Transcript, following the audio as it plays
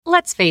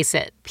Let's face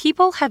it,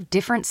 people have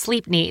different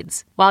sleep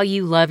needs. While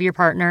you love your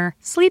partner,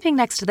 sleeping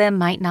next to them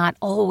might not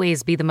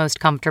always be the most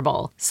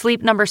comfortable.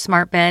 Sleep Number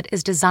Smart Bed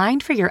is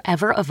designed for your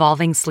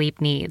ever-evolving sleep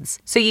needs,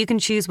 so you can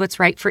choose what's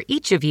right for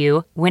each of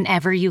you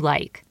whenever you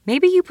like.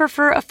 Maybe you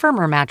prefer a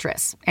firmer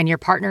mattress and your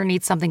partner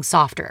needs something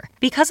softer.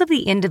 Because of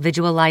the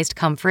individualized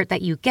comfort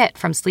that you get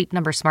from Sleep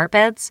Number Smart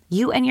Beds,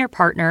 you and your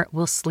partner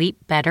will sleep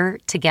better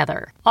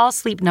together. All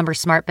Sleep Number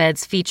Smart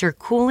Beds feature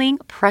cooling,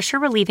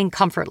 pressure-relieving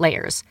comfort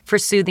layers for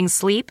soothing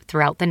sleep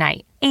throughout the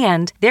night.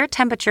 And their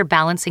temperature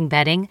balancing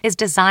bedding is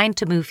designed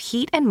to move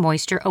heat and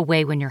moisture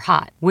away when you're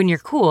hot. When you're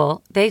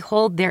cool, they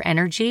hold their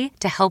energy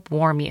to help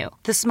warm you.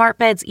 The smart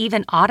beds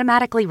even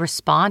automatically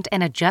respond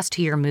and adjust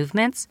to your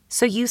movements,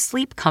 so you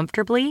sleep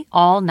comfortably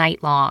all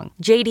night long.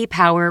 J.D.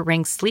 Power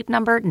ranks Sleep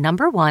Number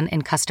 #1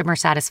 in customer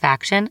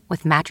satisfaction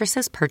with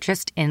mattresses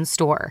purchased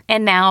in-store.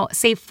 And now,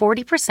 save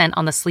 40%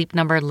 on the Sleep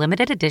Number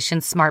limited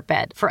edition smart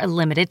bed for a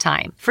limited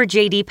time. For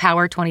J.D.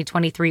 Power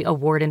 2023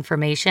 award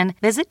information,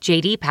 visit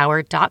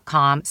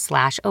jdpower.com/awards.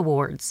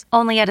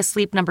 Only at a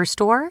Sleep Number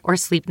store or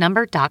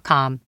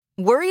sleepnumber.com.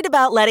 Worried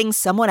about letting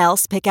someone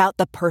else pick out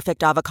the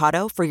perfect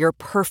avocado for your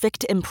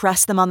perfect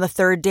impress them on the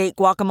third date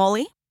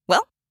guacamole?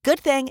 Well, good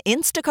thing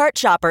Instacart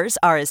shoppers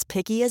are as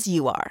picky as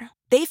you are.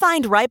 They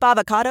find ripe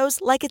avocados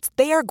like it's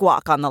their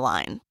guac on the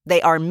line.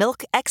 They are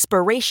milk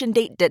expiration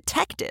date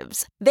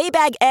detectives. They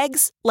bag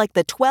eggs like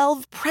the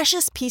 12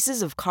 precious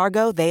pieces of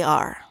cargo they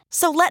are.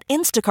 So let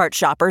Instacart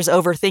shoppers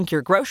overthink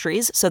your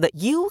groceries so that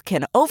you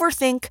can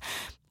overthink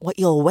what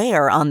you'll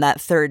wear on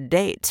that third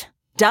date.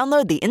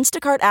 Download the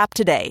Instacart app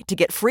today to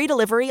get free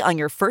delivery on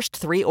your first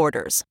 3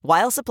 orders,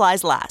 while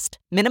supplies last.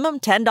 Minimum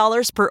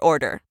 $10 per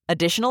order.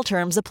 Additional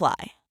terms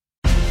apply.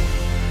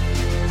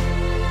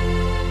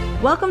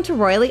 Welcome to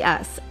Royally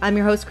Us. I'm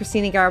your host,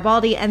 Christina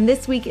Garibaldi, and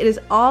this week it is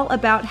all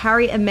about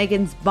Harry and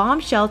Meghan's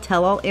bombshell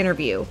tell-all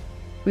interview.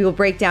 We will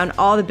break down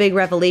all the big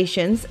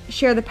revelations,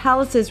 share the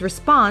palace's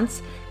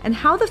response, and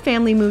how the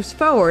family moves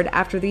forward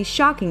after these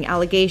shocking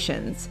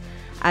allegations.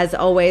 As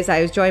always,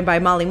 I was joined by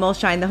Molly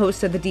Mulshine, the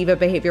host of the Diva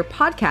Behavior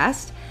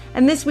podcast.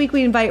 And this week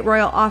we invite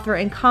royal author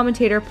and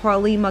commentator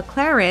Pauline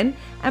McLaren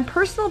and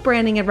personal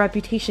branding and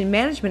reputation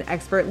management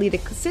expert Lita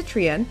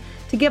Citrian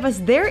to give us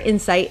their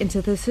insight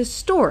into this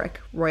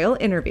historic royal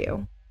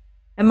interview.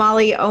 And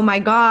Molly, oh my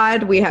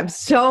God, we have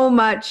so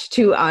much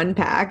to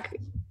unpack.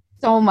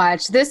 So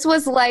much. This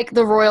was like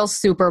the royal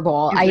Super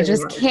Bowl. I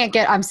just can't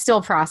I'm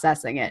still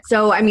processing it.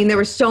 So, I mean, there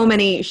were so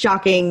many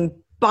shocking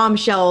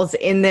bombshells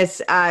in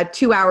this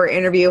 2-hour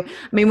interview.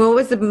 I mean, what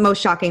was the most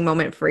shocking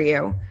moment for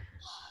you?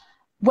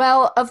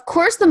 Well, of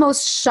course, the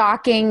most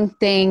shocking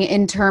thing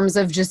in terms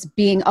of just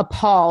being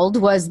appalled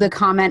was the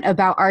comment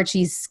about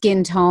Archie's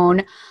skin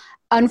tone.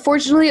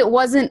 Unfortunately, it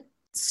wasn't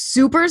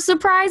super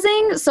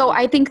surprising. So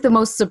I think the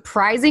most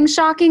surprising,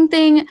 shocking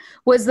thing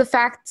was the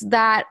fact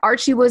that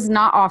Archie was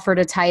not offered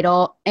a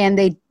title and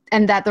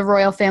that the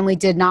royal family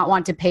did not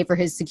want to pay for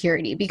his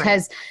security,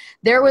 because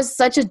there was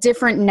such a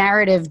different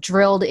narrative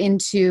drilled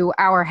into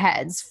our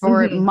heads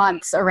for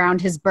months around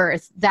his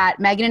birth, that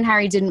Meghan and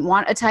Harry didn't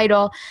want a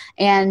title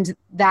and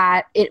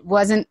that it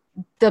wasn't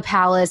the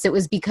palace. It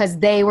was because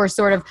they were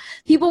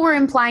people were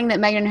implying that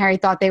Meghan and Harry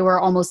thought they were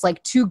almost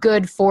like too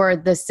good for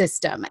the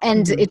system.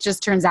 And it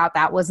just turns out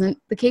that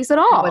wasn't the case at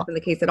all. It wasn't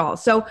the case at all.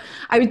 So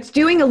I was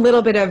doing a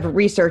little bit of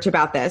research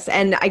about this.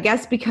 And I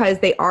guess because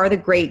they are the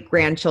great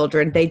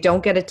grandchildren, they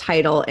don't get a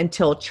title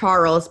until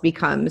Charles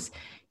becomes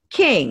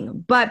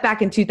king. But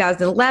back in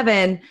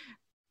 2011,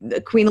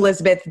 Queen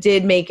Elizabeth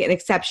did make an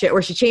exception,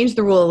 or she changed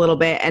the rule a little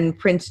bit, and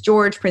Prince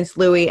George, Prince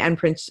Louis, and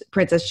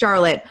Princess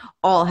Charlotte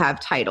all have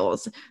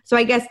titles. So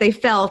I guess they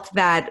felt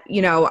that,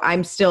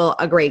 I'm still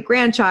a great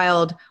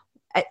grandchild.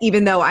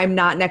 Even though I'm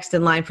not next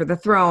in line for the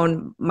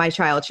throne, my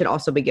child should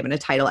also be given a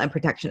title and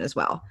protection as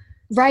well.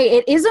 Right.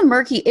 It is a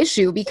murky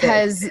issue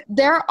because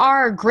there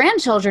are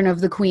grandchildren of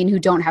the Queen who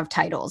don't have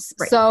titles.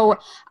 Right. So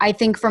I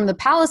think from the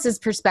palace's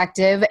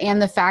perspective,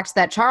 and the fact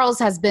that Charles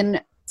has been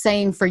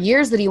saying for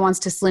years that he wants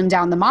to slim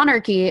down the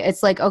monarchy,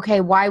 it's like,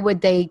 okay, why would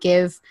they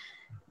give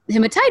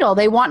him a title?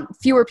 They want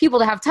fewer people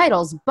to have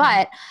titles.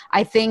 But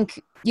I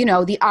think,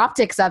 the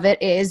optics of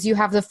it is you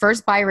have the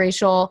first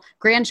biracial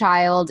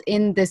grandchild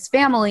in this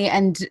family,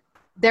 and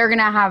they're going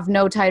to have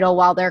no title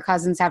while their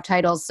cousins have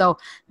titles. So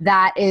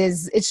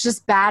it's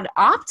just bad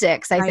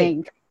optics, I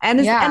think. And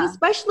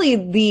especially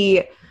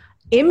the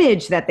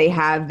image that they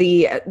have,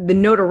 the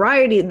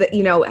notoriety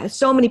that,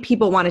 so many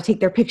people want to take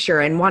their picture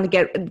and want to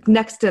get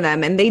next to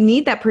them, and they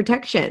need that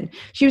protection.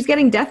 She was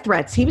getting death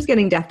threats. He was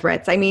getting death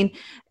threats. I mean,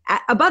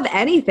 above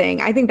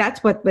anything, I think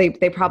that's what they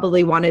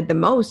probably wanted the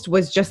most,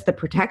 was just the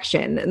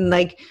protection.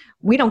 And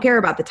we don't care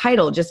about the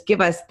title. Just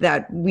give us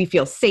that we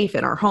feel safe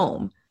in our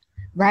home.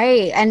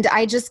 Right. And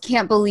I just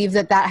can't believe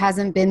that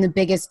hasn't been the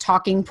biggest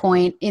talking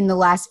point in the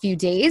last few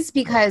days,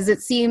 because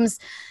it seems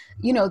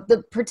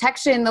the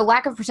protection, the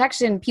lack of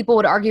protection, people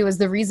would argue is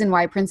the reason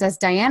why Princess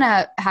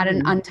Diana had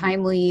an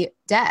untimely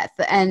death.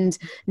 And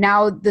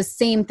now the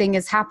same thing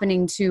is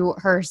happening to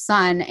her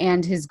son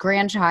and his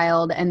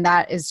grandchild. And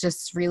that is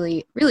just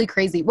really, really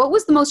crazy. What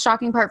was the most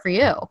shocking part for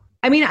you?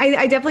 I mean,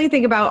 I definitely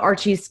think about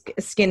Archie's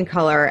skin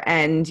color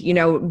and,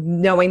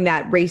 knowing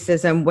that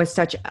racism was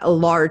such a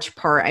large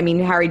part. I mean,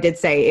 Harry did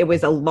say it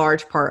was a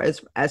large part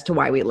as to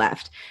why we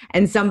left.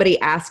 And somebody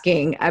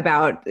asking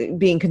about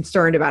being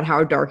concerned about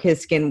how dark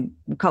his skin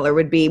color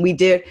would be. We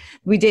did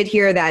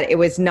hear that it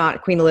was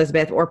not Queen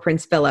Elizabeth or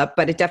Prince Philip,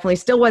 but it definitely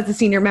still was a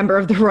senior member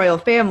of the royal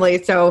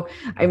family. So,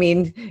 I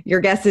mean,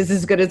 your guess is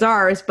as good as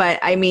ours. But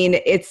I mean,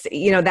 it's,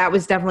 that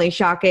was definitely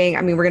shocking.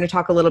 I mean, we're going to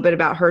talk a little bit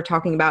about her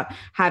talking about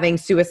having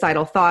suicidal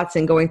thoughts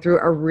and going through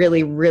a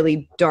really,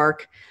 really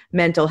dark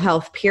mental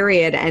health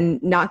period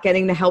and not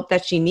getting the help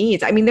that she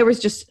needs. I mean, there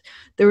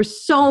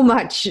was so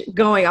much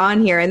going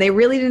on here and they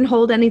really didn't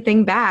hold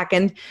anything back.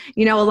 And,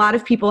 a lot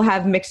of people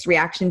have mixed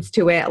reactions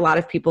to it. A lot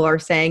of people are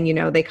saying,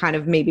 they kind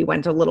of maybe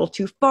went a little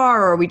too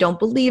far or we don't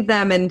believe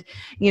them. And,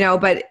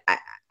 but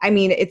I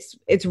mean,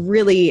 it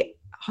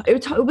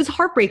was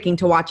heartbreaking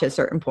to watch at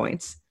certain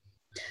points.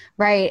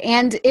 Right.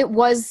 And it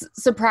was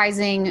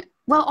surprising.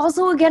 Well,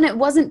 also, again, it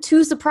wasn't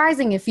too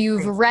surprising if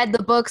you've read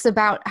the books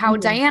about how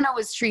Diana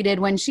was treated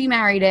when she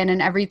married in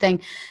and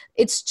everything.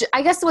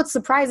 I guess what's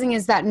surprising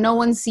is that no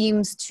one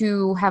seems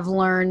to have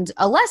learned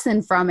a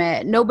lesson from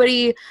it.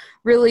 Nobody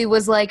really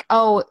was like,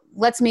 oh,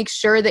 let's make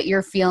sure that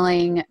you're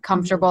feeling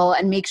comfortable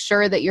and make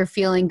sure that you're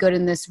feeling good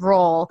in this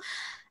role.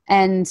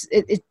 And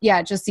it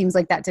just seems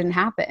like that didn't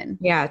happen.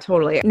 Yeah,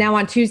 totally. Now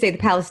on Tuesday, the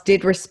palace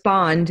did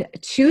respond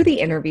to the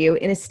interview.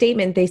 In a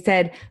statement, they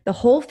said, the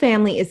whole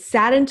family is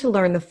saddened to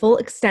learn the full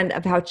extent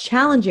of how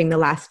challenging the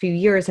last few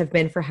years have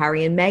been for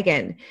Harry and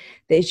Meghan.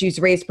 The issues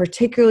raised,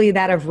 particularly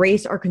that of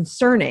race, are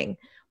concerning.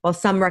 While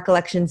some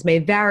recollections may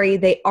vary,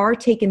 they are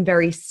taken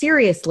very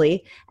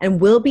seriously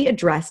and will be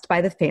addressed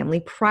by the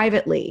family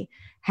privately.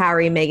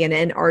 Harry, Meghan,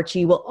 and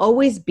Archie will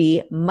always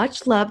be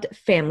much-loved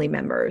family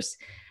members.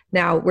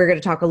 Now, we're going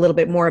to talk a little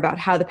bit more about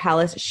how the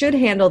palace should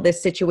handle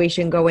this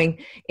situation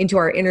going into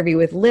our interview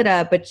with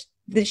Lita, but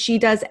she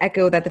does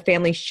echo that the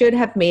family should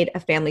have made a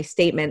family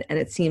statement, and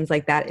it seems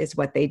like that is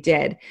what they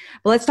did.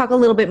 But let's talk a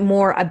little bit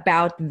more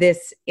about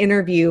this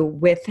interview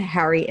with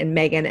Harry and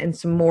Meghan and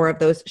some more of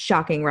those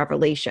shocking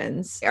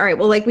revelations. All right,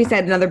 well, like we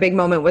said, another big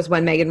moment was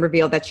when Meghan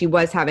revealed that she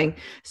was having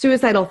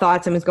suicidal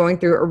thoughts and was going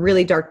through a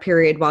really dark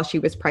period while she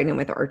was pregnant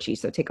with Archie.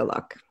 So take a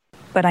look.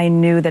 But I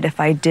knew that if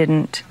I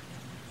didn't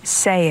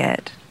say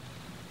it,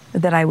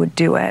 that I would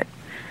do it.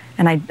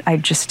 And I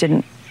just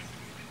didn't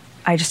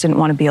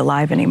want to be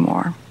alive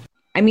anymore.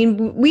 I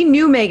mean, we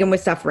knew Meghan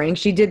was suffering.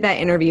 She did that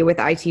interview with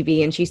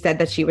ITV and she said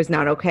that she was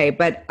not okay,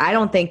 but I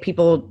don't think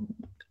people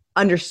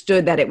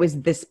understood that it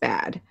was this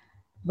bad.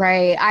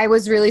 Right. I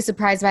was really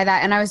surprised by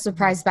that. And I was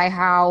surprised by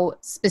how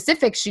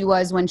specific she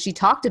was when she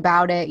talked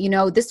about it.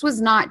 This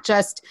was not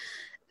just,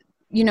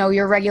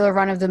 your regular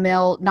run of the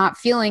mill, not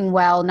feeling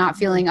well, not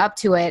feeling up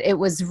to it. It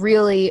was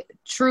really,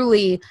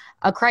 truly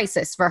a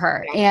crisis for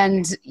her.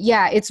 And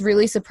it's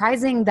really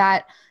surprising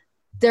that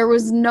there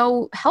was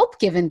no help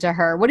given to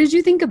her. What did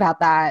you think about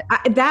that?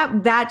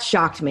 That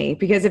shocked me,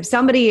 because if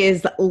somebody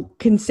is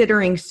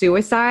considering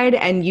suicide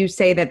and you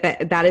say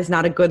that is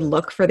not a good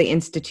look for the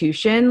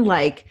institution,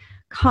 like,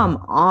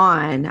 come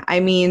on. I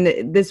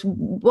mean, this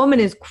woman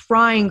is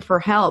crying for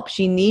help.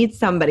 She needs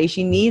somebody.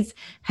 She needs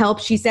help.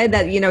 She said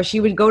that, she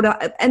would go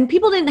to, and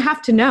people didn't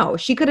have to know.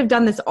 She could have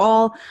done this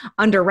all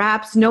under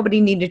wraps.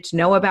 Nobody needed to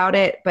know about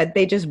it, but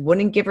they just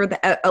wouldn't give her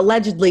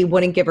allegedly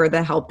wouldn't give her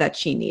the help that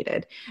she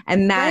needed.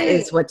 And that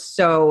is what's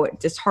so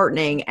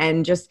disheartening.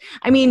 And just,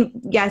 I mean,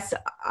 yes,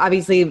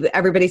 obviously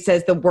everybody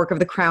says the work of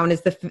the Crown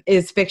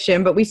is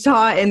fiction, but we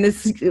saw in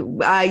this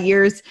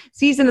year's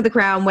season of the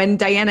Crown when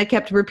Diana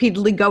kept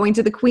repeatedly going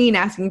to the Queen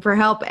asking for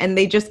help and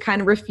they just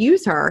kind of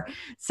refuse her.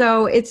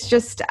 So it's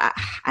just,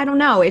 I don't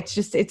know.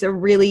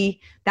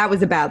 That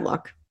was a bad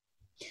look.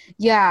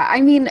 Yeah. I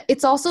mean,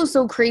 it's also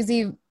so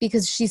crazy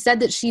because she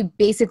said that she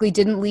basically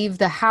didn't leave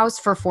the house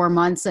for 4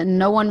 months and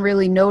no one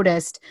really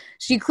noticed.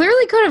 She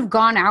clearly could have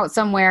gone out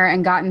somewhere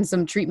and gotten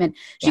some treatment.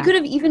 She could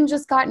have even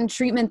just gotten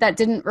treatment that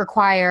didn't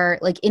require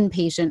like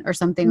inpatient or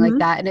something like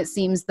that. And it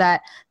seems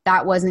that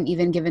wasn't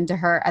even given to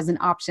her as an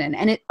option.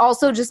 And it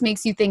also just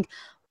makes you think,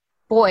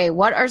 boy,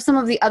 what are some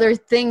of the other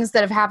things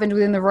that have happened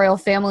within the royal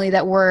family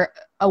that were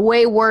a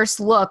way worse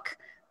look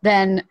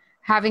than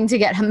having to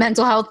get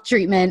mental health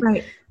treatment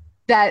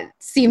that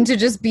seemed to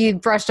just be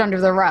brushed under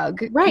the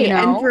rug? Right.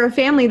 And for a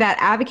family that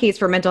advocates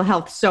for mental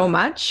health so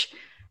much,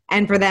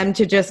 and for them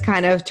to just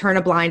kind of turn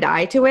a blind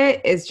eye to it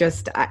is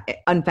just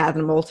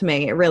unfathomable to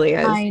me. It really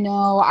is. I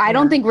know. I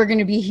don't think we're going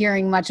to be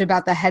hearing much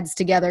about the Heads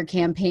Together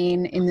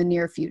campaign in the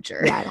near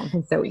future. Yeah, I don't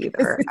think so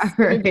either.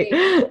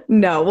 Right.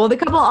 No. Well, the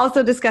couple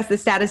also discussed the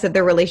status of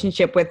their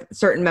relationship with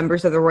certain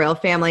members of the royal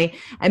family,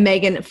 and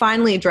Meghan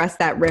finally addressed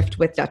that rift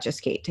with Duchess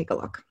Kate. Take a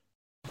look.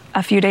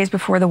 A few days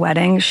before the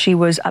wedding, she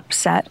was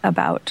upset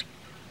about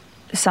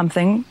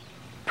something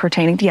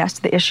pertaining to, yes,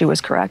 the issue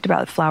was correct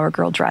about flower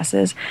girl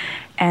dresses.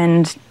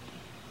 And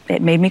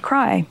it made me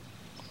cry.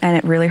 And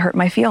it really hurt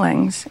my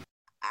feelings.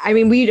 I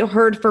mean, we'd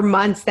heard for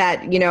months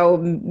that, you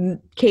know,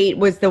 Kate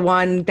was the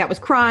one that was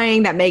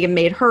crying, that Meghan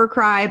made her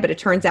cry, but it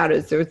turns out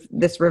it was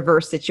this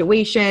reverse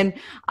situation.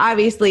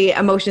 Obviously,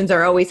 emotions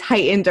are always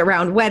heightened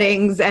around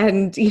weddings,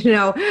 and, you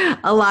know,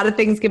 a lot of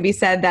things can be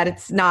said that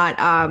it's not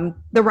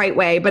the right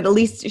way, but at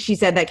least she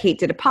said that Kate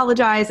did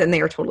apologize and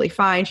they are totally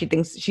fine. She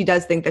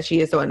does think that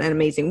she is an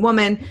amazing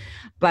woman,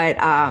 but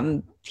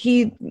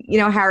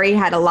Harry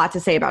had a lot to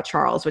say about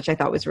Charles, which I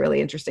thought was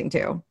really interesting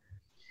too.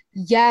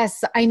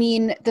 Yes. I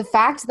mean, the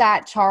fact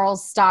that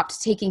Charles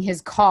stopped taking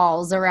his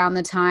calls around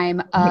the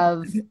time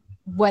of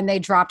when they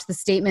dropped the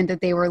statement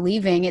that they were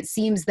leaving, it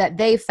seems that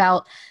they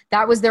felt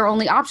that was their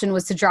only option,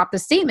 was to drop the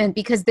statement,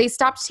 because they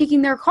stopped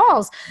taking their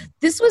calls.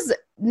 This was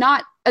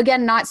not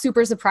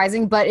super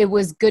surprising, but it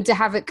was good to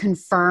have it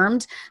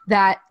confirmed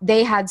that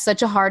they had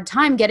such a hard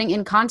time getting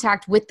in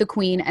contact with the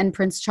Queen and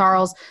Prince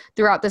Charles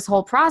throughout this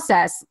whole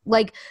process.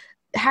 Like,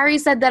 Harry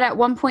said that at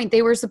one point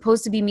they were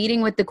supposed to be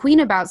meeting with the Queen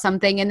about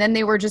something, and then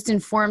they were just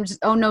informed,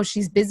 oh no,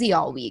 she's busy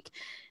all week.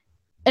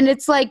 And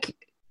it's like,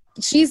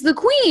 she's the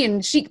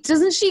Queen.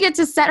 Doesn't she get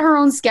to set her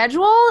own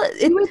schedule?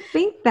 You would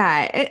think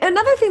that.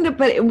 Another thing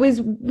but it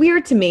was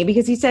weird to me,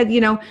 because he said,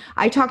 you know,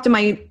 I talk to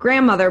my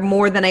grandmother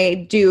more than I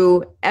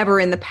do ever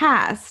in the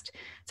past.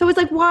 So it's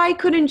like, why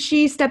couldn't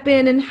she step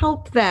in and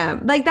help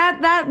them? Like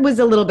that was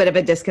a little bit of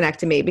a disconnect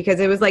to me,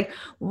 because it was like,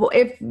 well,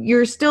 if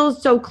you're still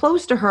so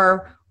close to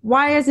her,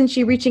 why isn't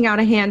she reaching out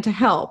a hand to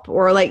help?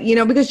 Or like, you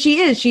know, because she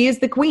is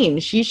the Queen.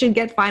 She should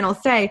get final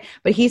say.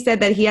 But he said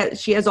that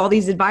she has all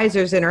these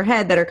advisors in her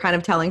head that are kind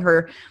of telling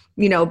her,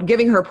 you know,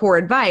 giving her poor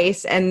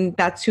advice, and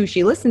that's who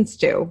she listens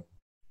to.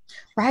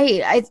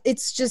 Right.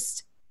 It's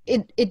just,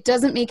 it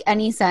doesn't make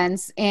any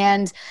sense.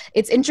 And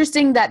it's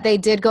interesting that they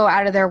did go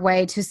out of their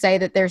way to say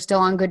that they're still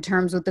on good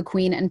terms with the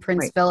Queen and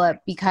Prince Philip,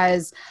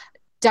 because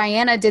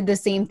Diana did the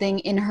same thing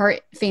in her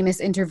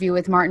famous interview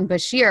with Martin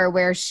Bashir,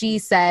 where she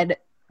said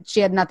she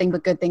had nothing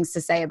but good things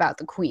to say about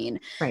the Queen.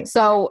 Right.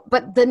 So,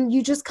 but then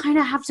you just kind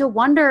of have to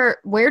wonder,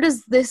 where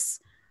does this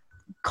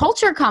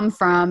culture come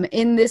from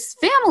in this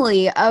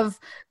family of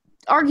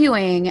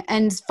arguing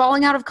and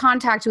falling out of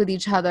contact with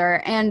each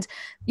other and,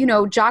 you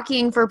know,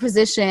 jockeying for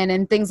position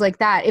and things like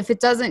that? If it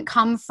doesn't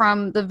come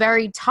from the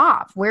very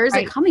top, where is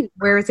it coming from?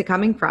 Where is it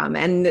coming from?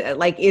 And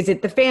like, is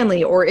it the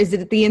family or is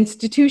it the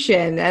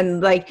institution?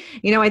 And like,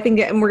 you know, I think,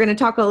 and we're going to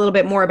talk a little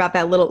bit more about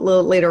that little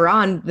later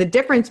on, the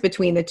difference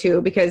between the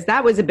two, because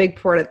that was a big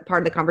part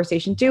of the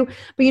conversation too.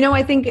 But, you know,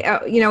 I think,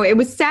 it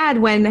was sad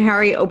when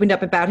Harry opened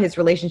up about his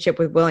relationship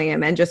with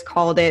William and just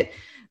called it,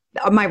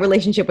 my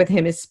relationship with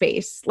him is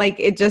space. Like,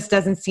 it just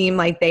doesn't seem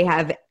like they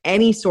have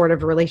any sort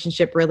of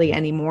relationship really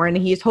anymore. And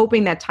he's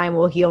hoping that time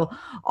will heal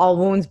all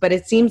wounds. But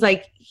it seems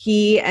like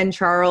he and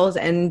Charles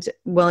and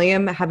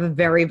William have a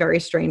very, very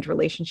strained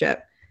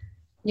relationship.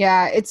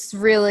 Yeah, it's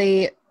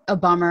really a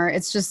bummer.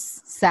 It's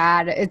just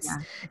sad.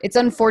 It's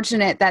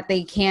unfortunate that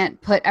they can't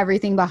put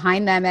everything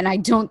behind them. And I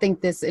don't think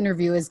this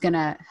interview is going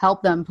to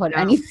help them put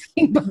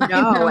anything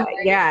behind them.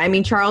 Yeah. I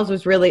mean, Charles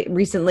was really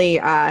recently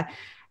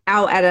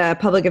out at a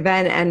public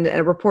event, and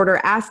a reporter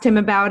asked him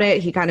about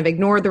it. He kind of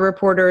ignored the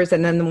reporters,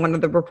 and then one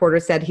of the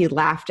reporters said he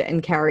laughed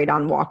and carried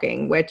on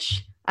walking,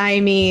 which,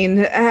 I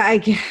mean, I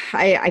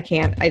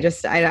can't. I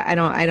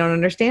don't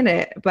understand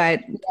it.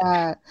 But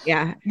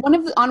yeah.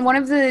 On one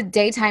of the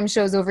daytime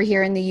shows over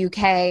here in the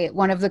UK,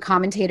 one of the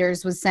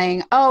commentators was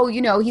saying, "Oh,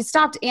 you know, he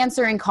stopped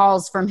answering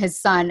calls from his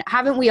son.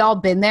 Haven't we all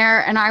been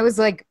there?" And I was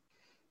like,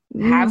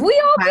 have we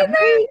all been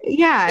there?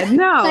 Yeah,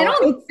 no. I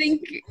don't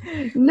think.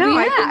 No,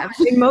 I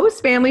think in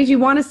most families, you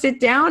want to sit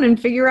down and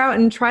figure out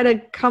and try to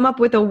come up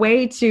with a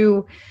way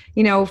to,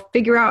 you know,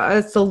 figure out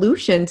a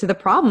solution to the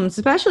problems,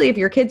 especially if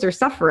your kids are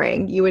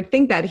suffering. You would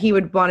think that he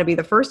would want to be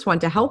the first one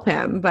to help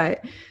him.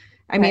 But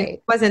I mean,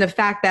 it wasn't a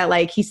fact that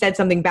like he said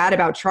something bad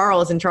about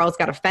Charles and Charles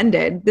got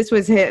offended. This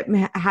was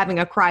him having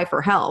a cry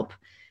for help.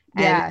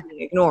 And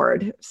being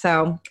ignored.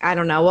 So I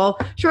don't know. Well,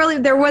 shortly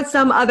there was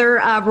some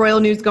other royal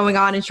news going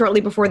on, and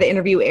shortly before the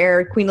interview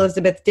aired, Queen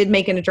Elizabeth did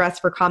make an address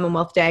for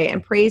Commonwealth Day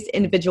and praised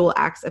individual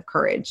acts of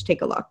courage.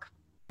 Take a look.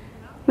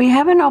 We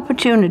have an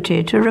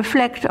opportunity to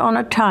reflect on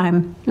a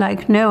time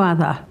like no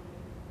other.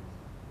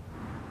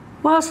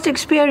 Whilst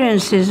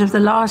experiences of the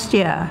last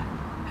year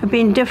have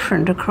been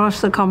different across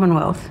the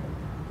Commonwealth,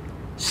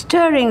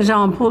 stirring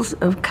examples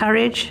of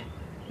courage,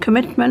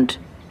 commitment,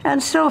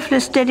 and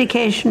selfless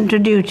dedication to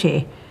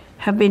duty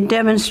have been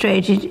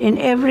demonstrated in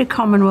every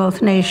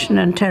Commonwealth nation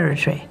and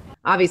territory.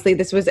 Obviously,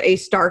 this was a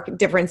stark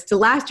difference to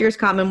last year's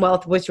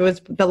Commonwealth, which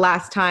was the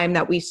last time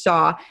that we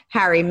saw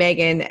Harry,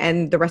 Meghan,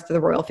 and the rest of the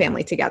royal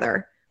family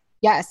together.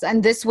 Yes,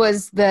 and this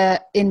was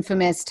the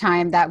infamous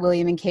time that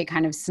William and Kate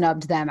kind of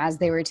snubbed them as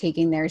they were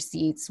taking their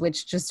seats,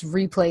 which just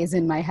replays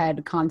in my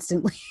head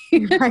constantly.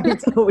 Right.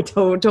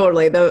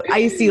 Totally. The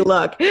icy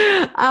look.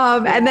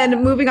 And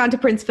then moving on to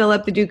Prince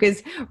Philip, the Duke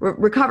is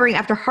recovering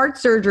after heart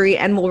surgery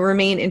and will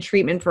remain in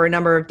treatment for a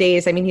number of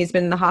days. I mean, he's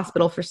been in the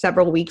hospital for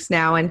several weeks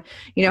now, and,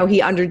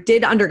 he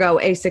did undergo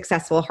a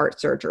successful heart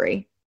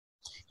surgery.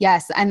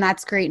 Yes, and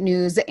that's great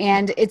news.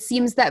 And it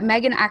seems that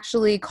Meghan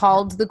actually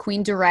called the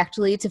Queen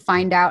directly to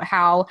find out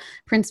how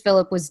Prince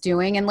Philip was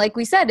doing. And like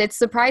we said, it's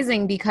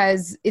surprising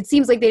because it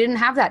seems like they didn't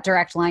have that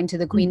direct line to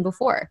the Queen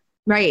before.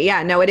 Right.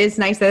 Yeah. No, it is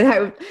nice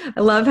that I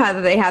love how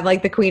they have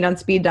like the Queen on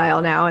speed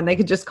dial now, and they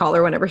could just call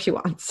her whenever she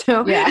wants.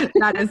 So yeah,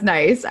 that is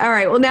nice. All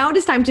right. Well, now it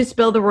is time to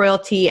spill the royal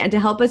tea. And to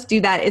help us do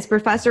that is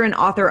professor and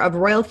author of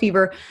Royal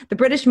Fever, The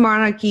British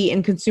Monarchy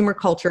and Consumer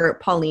Culture,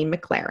 Pauline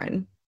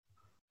McLaren.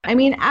 I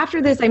mean,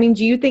 after this,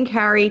 do you think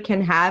Harry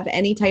can have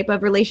any type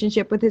of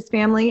relationship with his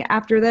family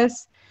after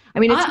this? I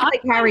mean, it's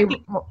like Harry.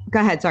 Go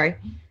ahead. Sorry.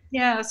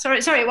 Yeah.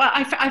 Sorry. Well,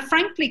 I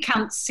frankly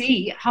can't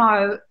see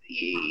how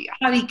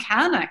he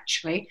can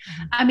actually.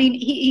 I mean,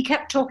 he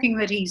kept talking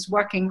that he's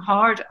working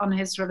hard on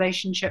his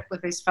relationship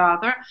with his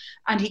father,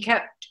 and he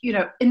kept,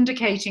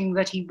 indicating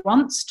that he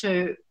wants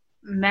to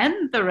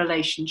mend the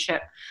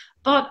relationship.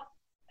 But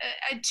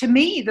to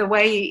me, the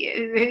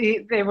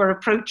way they were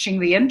approaching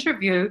the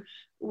interview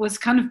was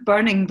kind of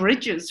burning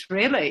bridges,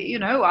 really.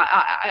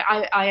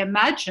 I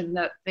imagine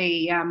that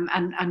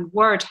and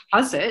word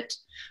has it,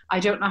 I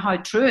don't know how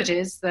true it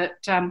is,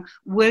 that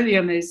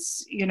William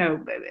is,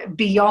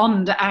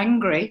 beyond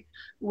angry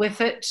with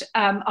it,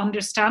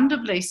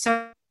 understandably.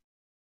 So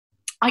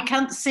I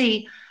can't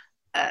see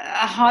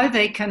how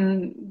they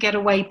can get a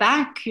way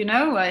back,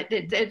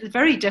 it's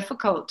very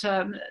difficult.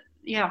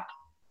 Yeah.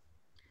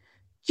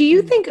 Do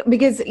you think,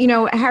 because,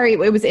 Harry,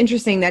 it was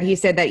interesting that he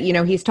said that,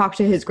 he's talked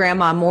to his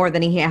grandma more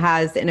than he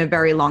has in a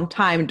very long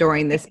time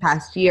during this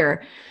past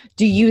year.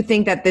 Do you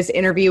think that this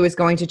interview is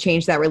going to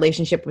change that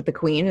relationship with the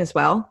Queen as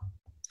well?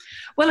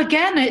 Well,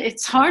 again,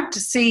 it's hard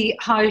to see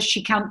how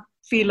she can't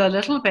feel a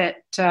little bit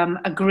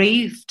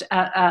aggrieved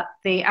at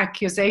the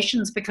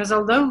accusations, because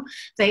although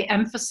they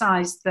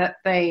emphasize that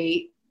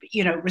they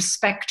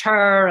respect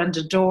her and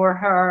adore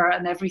her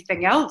and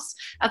everything else,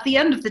 at the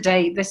end of the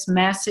day, this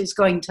mess is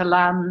going to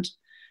land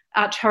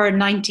at her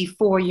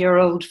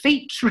 94-year-old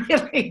feet,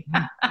 really.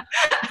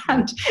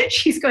 And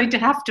she's going to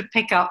have to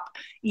pick up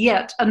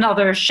yet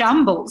another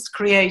shambles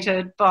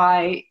created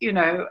by,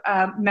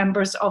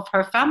 members of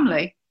her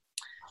family.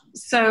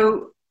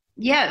 So,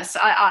 yes,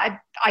 I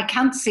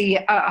can't see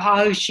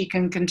how she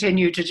can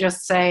continue to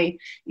just say,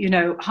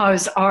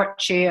 how's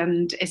Archie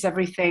and is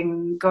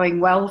everything going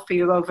well for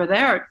you over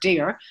there,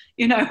 dear?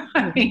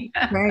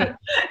 Right.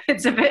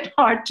 It's a bit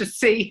hard to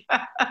see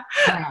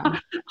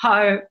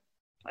how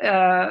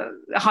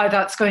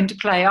that's going to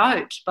play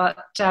out. But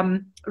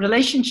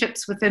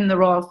relationships within the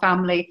royal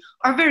family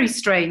are very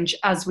strange,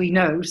 as we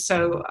know,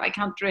 so I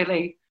can't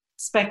really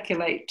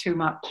speculate too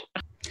much.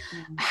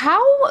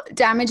 How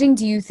damaging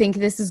do you think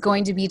this is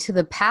going to be to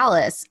the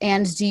palace,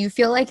 and do you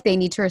feel like they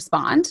need to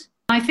respond?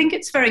 I think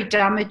it's very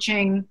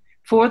damaging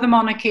for the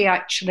monarchy,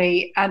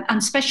 actually, and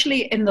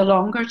especially in the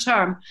longer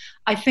term.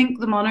 I think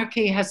the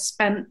monarchy has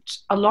spent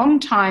a long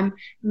time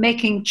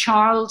making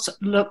Charles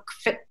look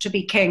fit to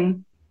be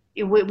king.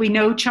 We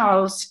know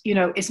Charles,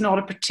 is not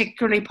a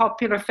particularly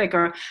popular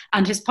figure,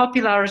 and his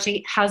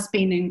popularity has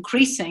been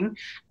increasing.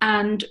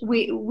 And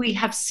we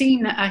have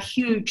seen a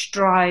huge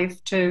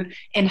drive to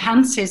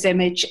enhance his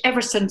image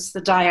ever since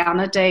the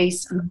Diana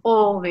days and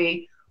all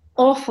the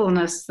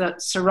awfulness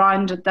that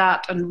surrounded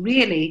that and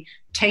really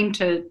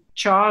tainted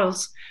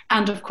Charles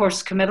and, of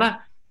course,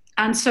 Camilla.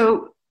 And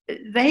so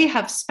they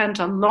have spent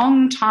a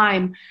long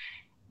time,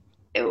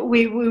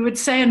 we would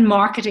say in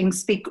marketing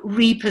speak,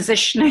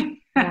 repositioning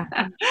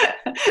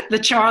the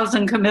Charles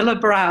and Camilla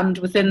brand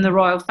within the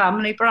royal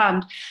family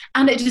brand.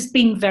 And it has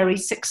been very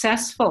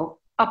successful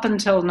up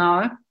until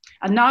now.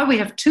 And now we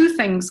have two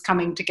things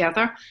coming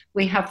together.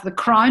 We have the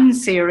Crown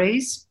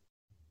series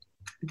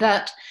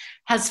that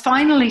has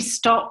finally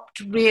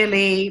stopped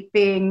really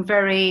being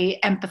very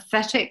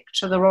empathetic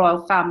to the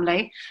royal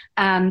family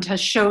and has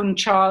shown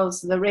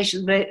Charles, the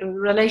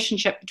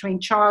relationship between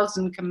Charles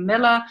and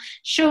Camilla,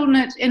 shown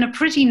it in a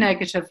pretty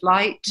negative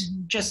light,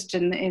 just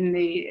in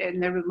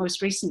the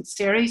most recent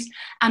series.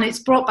 And it's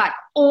brought back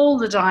all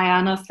the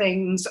Diana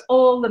things,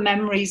 all the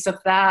memories of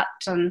that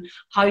and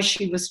how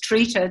she was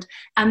treated.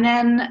 And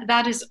then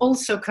that is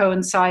also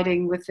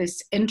coinciding with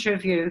this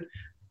interview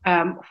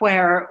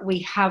where we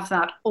have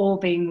that all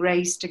being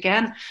raised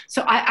again.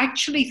 So I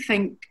actually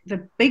think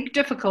the big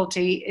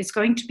difficulty is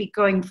going to be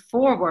going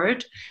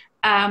forward,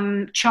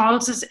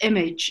 Charles's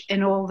image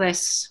in all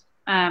this.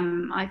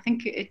 I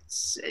think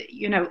it's,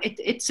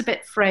 it's a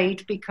bit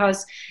frayed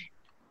because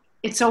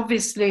it's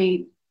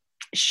obviously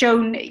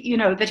shown,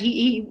 that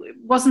he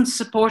wasn't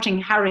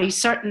supporting Harry,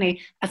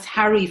 certainly as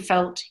Harry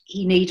felt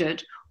he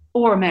needed,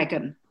 or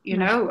Meghan,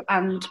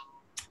 and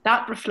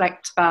that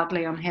reflects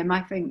badly on him,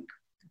 I think.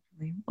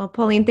 Well,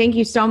 Pauline, thank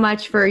you so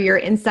much for your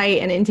insight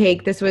and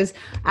intake. This was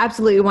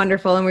absolutely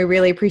wonderful, and we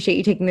really appreciate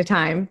you taking the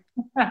time.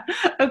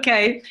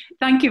 Okay.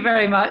 Thank you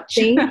very much.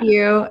 Thank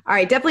you. All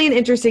right. Definitely an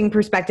interesting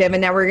perspective.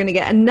 And now we're going to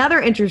get another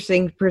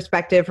interesting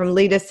perspective from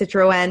Leda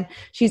Citroen.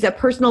 She's a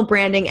personal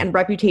branding and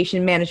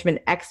reputation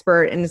management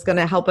expert and is going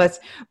to help us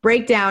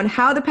break down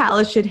how the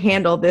palace should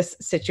handle this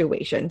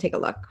situation. Take a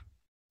look.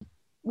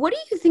 What do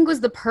you think was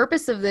the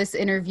purpose of this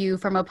interview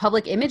from a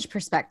public image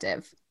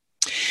perspective?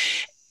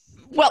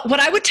 Well, what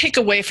I would take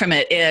away from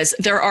it is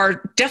there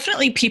are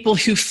definitely people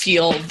who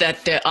feel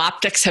that the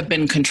optics have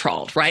been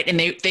controlled, right? And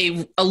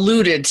they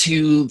alluded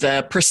to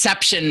the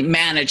perception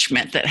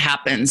management that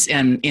happens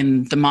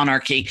in the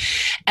monarchy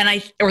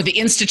or the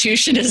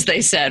institution, as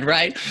they said,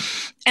 right?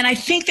 And I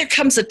think there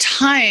comes a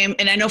time,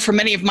 and I know for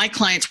many of my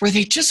clients, where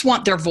they just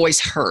want their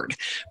voice heard,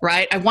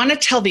 right? I want to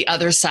tell the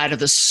other side of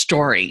the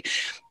story.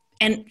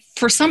 And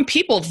for some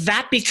people,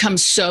 that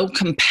becomes so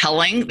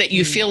compelling that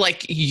you feel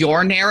like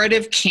your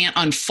narrative can't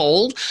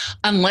unfold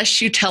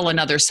unless you tell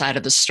another side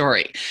of the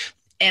story.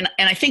 And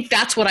I think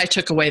that's what I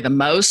took away the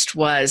most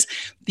was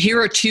here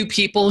are two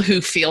people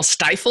who feel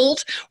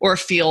stifled or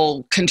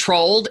feel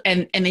controlled,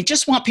 and they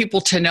just want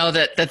people to know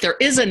that there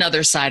is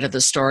another side of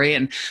the story.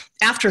 And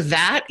after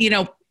that,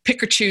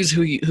 pick or choose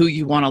who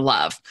you want to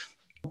love.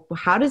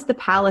 How does the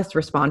palace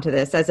respond to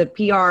this as a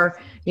PR,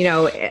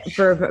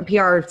 for a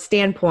PR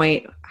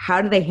standpoint? How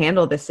do they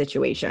handle this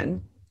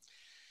situation?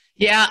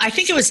 Yeah, I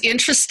think it was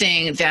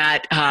interesting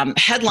that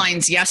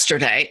headlines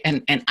yesterday,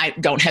 and I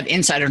don't have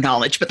insider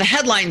knowledge, but the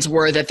headlines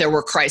were that there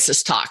were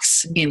crisis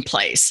talks in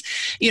place.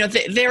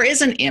 There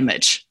is an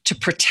image to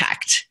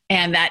protect,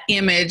 and that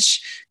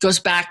image goes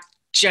back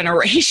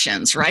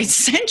generations, right?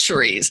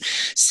 Centuries.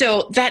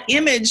 So that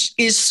image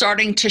is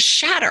starting to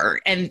shatter,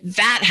 and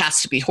that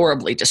has to be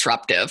horribly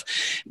disruptive.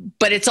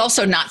 But it's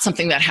also not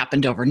something that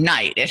happened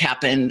overnight. It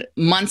happened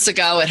months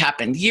ago. It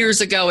happened years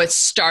ago. It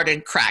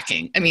started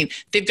cracking. I mean,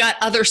 they've got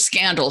other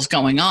scandals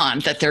going on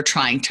that they're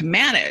trying to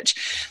manage.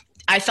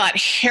 I thought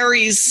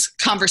Harry's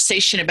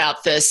conversation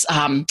about this,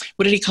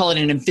 what did he call it,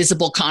 an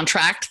invisible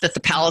contract that the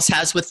palace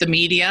has with the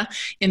media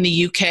in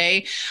the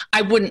UK,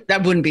 I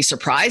wouldn't be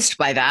surprised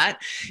by that.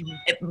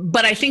 Mm-hmm.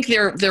 But I think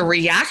their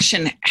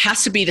reaction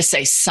has to be to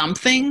say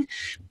something.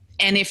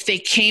 And if they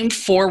came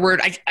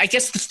forward, I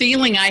guess the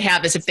feeling I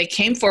have is if they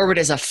came forward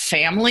as a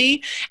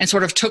family and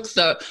sort of took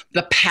the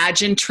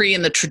pageantry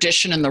and the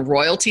tradition and the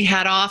royalty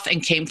hat off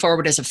and came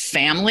forward as a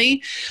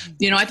family,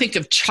 I think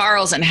of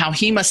Charles and how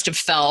he must have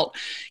felt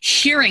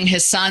hearing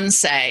his son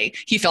say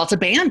he felt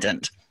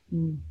abandoned.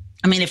 Mm.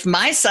 I mean, if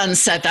my son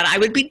said that, I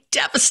would be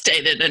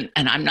devastated,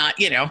 and I'm not,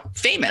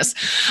 famous.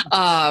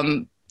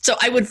 So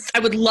I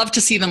would love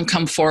to see them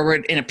come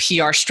forward in a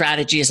PR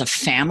strategy as a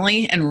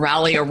family and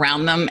rally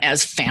around them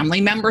as family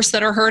members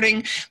that are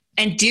hurting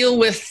and deal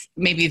with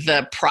maybe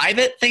the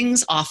private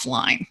things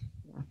offline.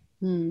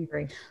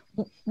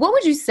 What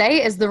would you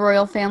say is the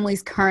royal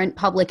family's current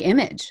public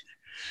image?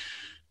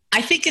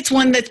 I think it's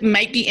one that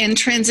might be in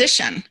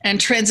transition, and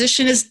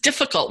transition is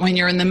difficult when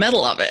you're in the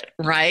middle of it,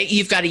 right?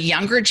 You've got a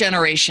younger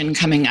generation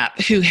coming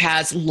up who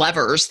has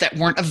levers that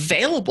weren't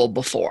available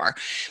before.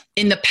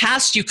 In the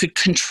past, you could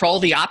control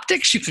the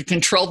optics, you could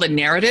control the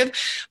narrative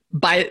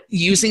by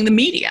using the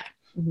media,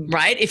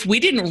 right? If we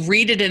didn't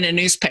read it in a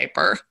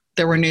newspaper,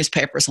 there were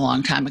newspapers a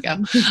long time ago.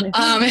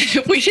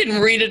 If we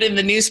didn't read it in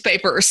the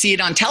newspaper or see it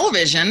on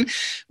television,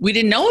 we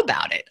didn't know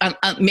about it.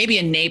 Maybe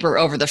a neighbor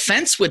over the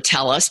fence would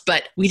tell us,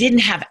 but we didn't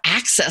have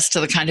access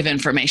to the kind of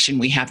information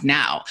we have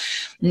now.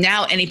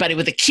 Now, anybody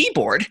with a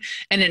keyboard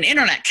and an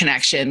internet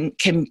connection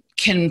can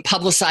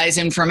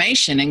publicize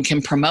information and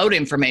can promote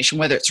information,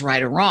 whether it's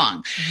right or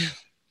wrong. Mm-hmm.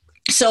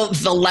 So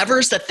the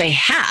levers that they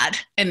had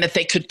and that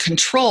they could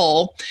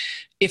control,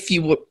 if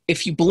you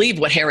believe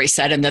what Harry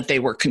said and that they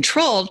were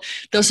controlled,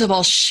 those have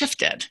all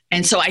shifted.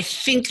 And so I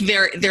think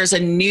there's a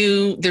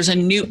new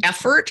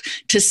effort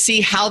to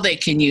see how they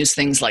can use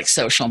things like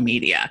social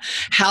media,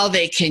 how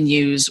they can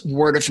use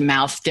word of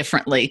mouth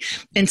differently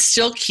and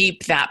still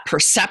keep that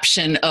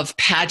perception of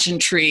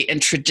pageantry and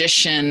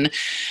tradition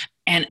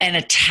and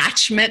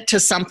attachment to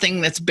something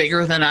that's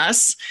bigger than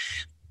us,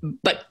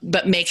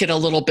 but make it a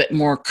little bit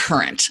more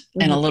current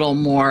and a little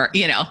more,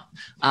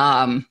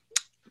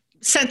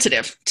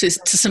 sensitive to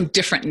some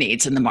different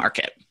needs in the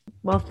market.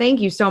 Well,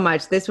 thank you so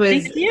much. This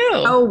was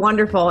so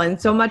wonderful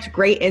and so much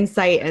great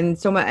insight and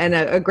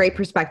a great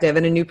perspective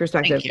and a new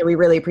perspective. So we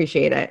really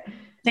appreciate it.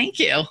 Thank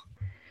you.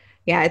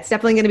 Yeah, it's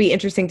definitely going to be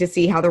interesting to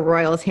see how the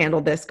royals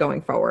handle this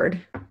going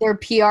forward. Their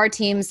PR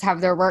teams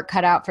have their work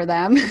cut out for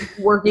them.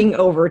 Working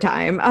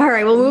overtime. All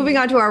right, well, moving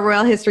on to our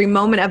royal history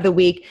moment of the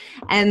week.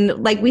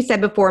 And like we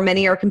said before,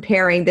 many are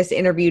comparing this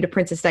interview to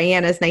Princess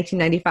Diana's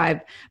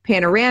 1995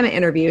 Panorama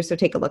interview. So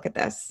take a look at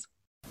this.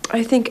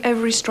 I think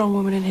every strong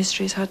woman in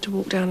history has had to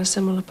walk down a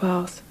similar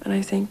path. And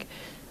I think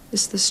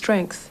it's the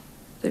strength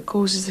that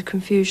causes the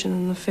confusion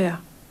and the fear.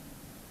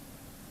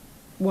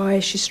 Why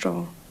is she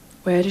strong?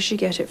 Where does she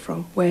get it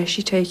from? Where is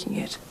she taking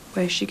it?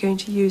 Where is she going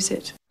to use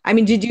it? I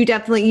mean,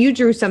 you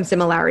drew some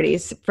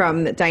similarities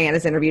from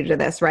Diana's interview to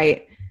this,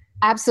 right?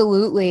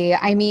 Absolutely.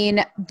 I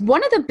mean,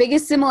 one of the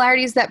biggest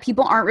similarities that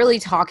people aren't really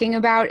talking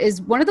about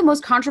is one of the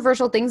most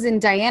controversial things in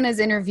Diana's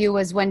interview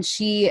was when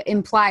she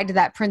implied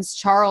that Prince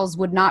Charles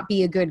would not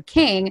be a good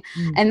king.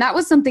 And that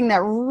was something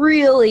that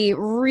really,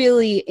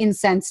 really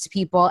incensed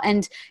people.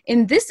 And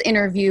in this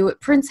interview,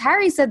 Prince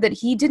Harry said that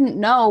he didn't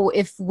know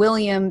if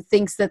William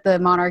thinks that the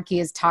monarchy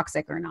is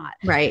toxic or not.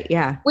 Right.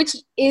 Yeah. Which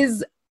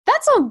is,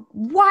 that's a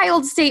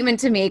wild statement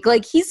to make.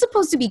 Like, he's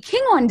supposed to be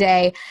king one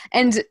day,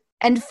 and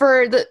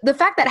for the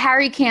fact that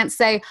Harry can't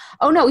say,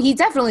 oh, no, he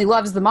definitely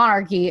loves the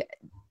monarchy,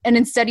 and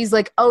instead he's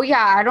like, oh,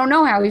 yeah, I don't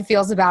know how he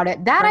feels about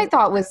it. That I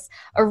thought was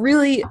a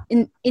really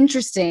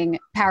interesting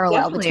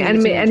parallel.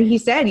 Definitely. And he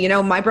said,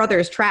 my brother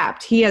is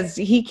trapped.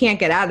 He can't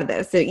get out of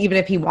this, even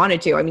if he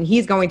wanted to. I mean,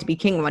 he's going to be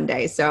king one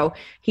day. So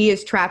he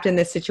is trapped in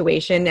this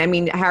situation. I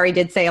mean, Harry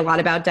did say a lot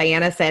about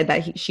Diana, said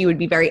that she would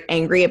be very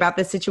angry about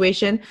this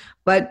situation,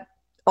 but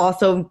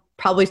also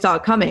probably saw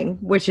it coming,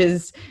 which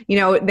is,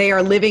 they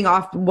are living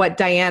off what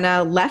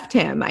Diana left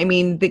him. I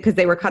mean, because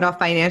they were cut off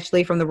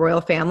financially from the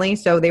royal family.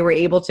 So they were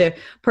able to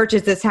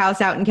purchase this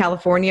house out in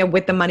California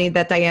with the money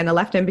that Diana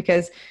left him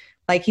because,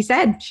 like he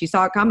said, she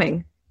saw it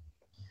coming.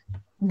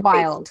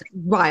 Wild.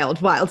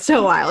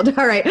 So wild.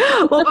 All right.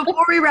 Well,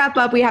 before we wrap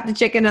up, we have to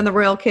check in on the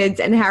royal kids,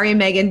 and Harry and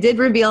Meghan did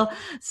reveal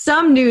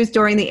some news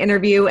during the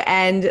interview,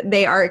 and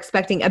they are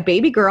expecting a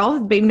baby girl.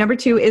 Baby number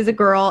 2 is a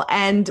girl,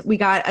 and we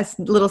got a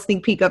little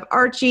sneak peek of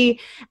Archie,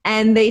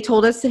 and they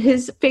told us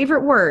his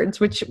favorite words,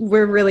 which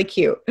were really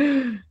cute.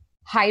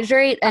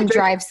 Hydrate and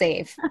drive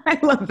safe. I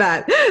love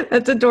that.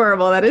 That's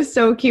adorable. That is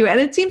so cute. And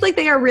it seems like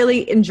they are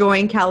really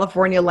enjoying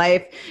California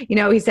life.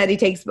 He said he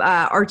takes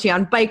Archie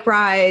on bike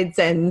rides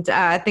and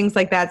things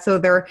like that. So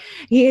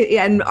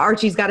and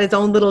Archie's got his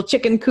own little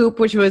chicken coop,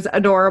 which was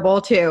adorable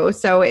too.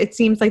 So it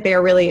seems like they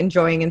are really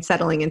enjoying and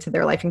settling into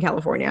their life in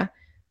California.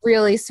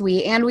 Really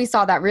sweet. And we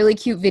saw that really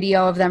cute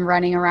video of them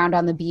running around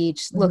on the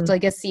beach. Looked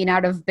like a scene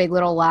out of Big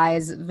Little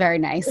Lies. Very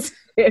nice.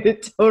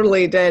 It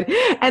totally did.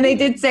 And they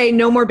did say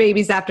no more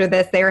babies after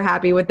this. They are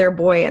happy with their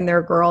boy and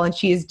their girl, and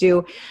she is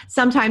due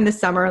sometime this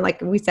summer. Like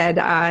we said,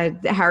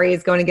 Harry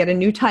is going to get a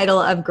new title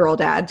of girl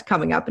dad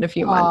coming up in a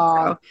few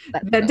months.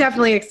 So that's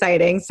definitely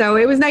exciting. So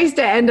it was nice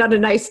to end on a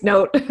nice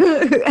note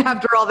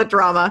after all the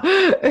drama.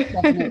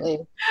 Definitely.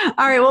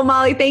 All right. Well,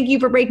 Molly, thank you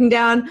for breaking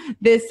down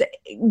this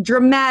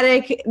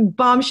dramatic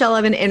bombshell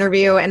of an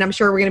interview. And I'm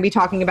sure we're going to be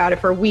talking about it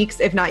for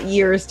weeks, if not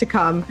years to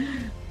come.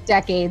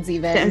 Decades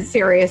even.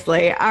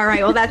 Seriously. All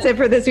right. Well, that's it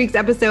for this week's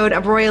episode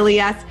of Royally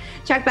Yes.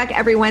 Check back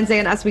every Wednesday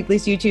on Us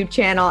Weekly's YouTube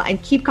channel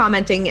and keep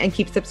commenting and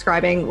keep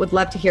subscribing. Would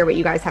love to hear what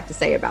you guys have to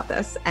say about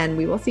this. And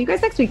we will see you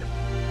guys next week.